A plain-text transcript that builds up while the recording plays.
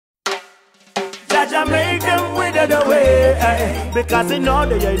Jaja make them wither away, because he know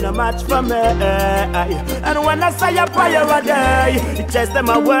they ain't a match for me. And when I say a prayer a day, it chase them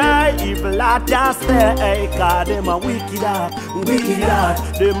away. Evil heart can't stay, cause them a wicked heart, wicked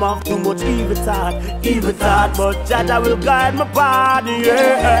heart. Them have too much evil thought, but Jaja will guide my body,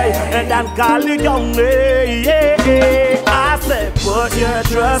 and then call it young, I say put your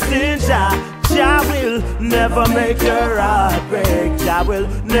trust in Jah. Jah will never make your heart break. Jah will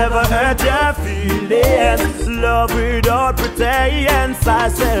never hurt your feelings. Love without pretense. I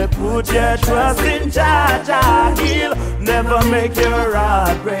say put your trust in Jah. Jah he'll never make your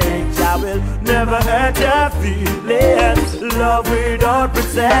heart break. Jah will never hurt your feelings. Love without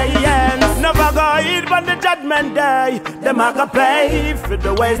pretense. Never go eat on the judgment day. Them a go pay for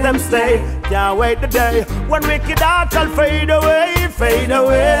the ways them stay. Can't wait the day when wicked hearts shall fade away, fade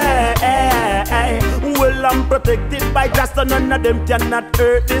away. Well, I'm protected by just none of them cannot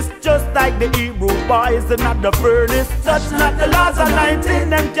hurt this. Just like the Hebrew boys and not the furnace. Such not the laws of 19,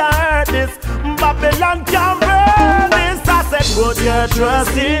 them can't hurt this. Babylon can't burn this. I said put your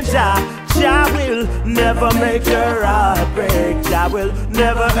trust in Jah. Jah will never make your heart break. Jah will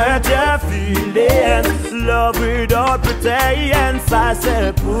never hurt your feelings. Love without pretense. I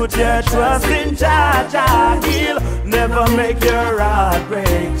say put your trust in Jah. Jah he'll never make your heart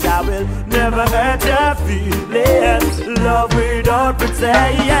break. Jah will never hurt your feelings. Love without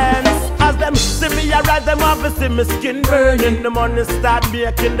pretense. As them see me arise, them have to see me skin burning. The money start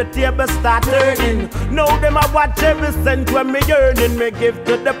making, the table start turning. Now them a watch every cent when me earning. Me give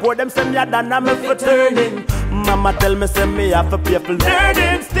to the poor, them send me a done and me for turning. Mama tell me say me have to pay for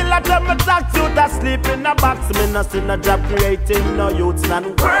learning. Still I tell me talk to that sleep in a box. Me not see no job creating, no youths not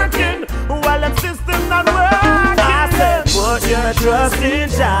working. While them system not working. I said put your trust in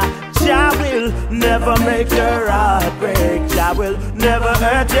Jah. Jah will never make your heart break. Jah will never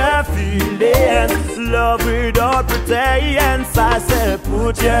hurt your feelings. Love without pretense. I say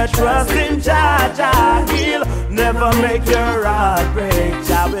put your trust in Jah. Jah he'll never make your heart break.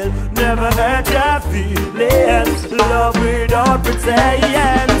 Jah will never hurt your feelings. Love without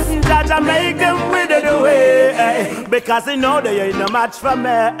pretense. Jah make them wither away, because he know they ain't no match for me.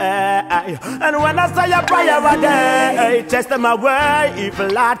 And when I say a prayer a day, chase them away.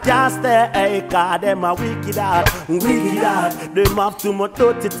 Evil heart can't stay, cause them a wicked heart, wicked heart. Them have too much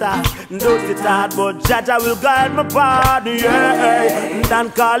dirty thought, but Jaja will guide my body, and then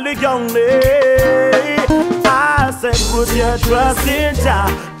call it young lady. I said put your trust in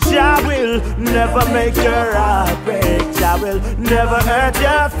Jah. Jah will never make your heart break. Jah will never hurt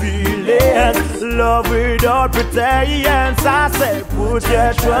your feelings. Love without pretense. I say put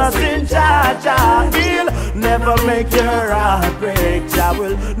your trust in Jah. Jah he'll never make your heart break. Jah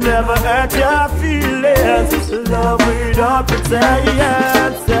will never hurt your feelings. Love without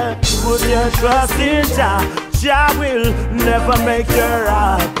pretense. Put your trust in Jah. Jah will never make your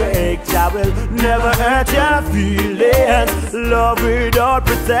heart break. Jah will never hurt your feelings. Love without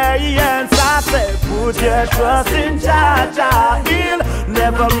pretense. I say put your trust in Jah. Jah he'll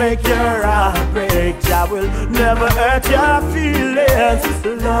never make your heart break. Jah will never hurt your feelings.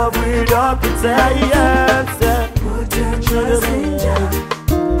 Love without pretense. Put your trust in Jah.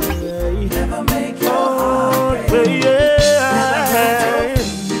 Never make your heart break.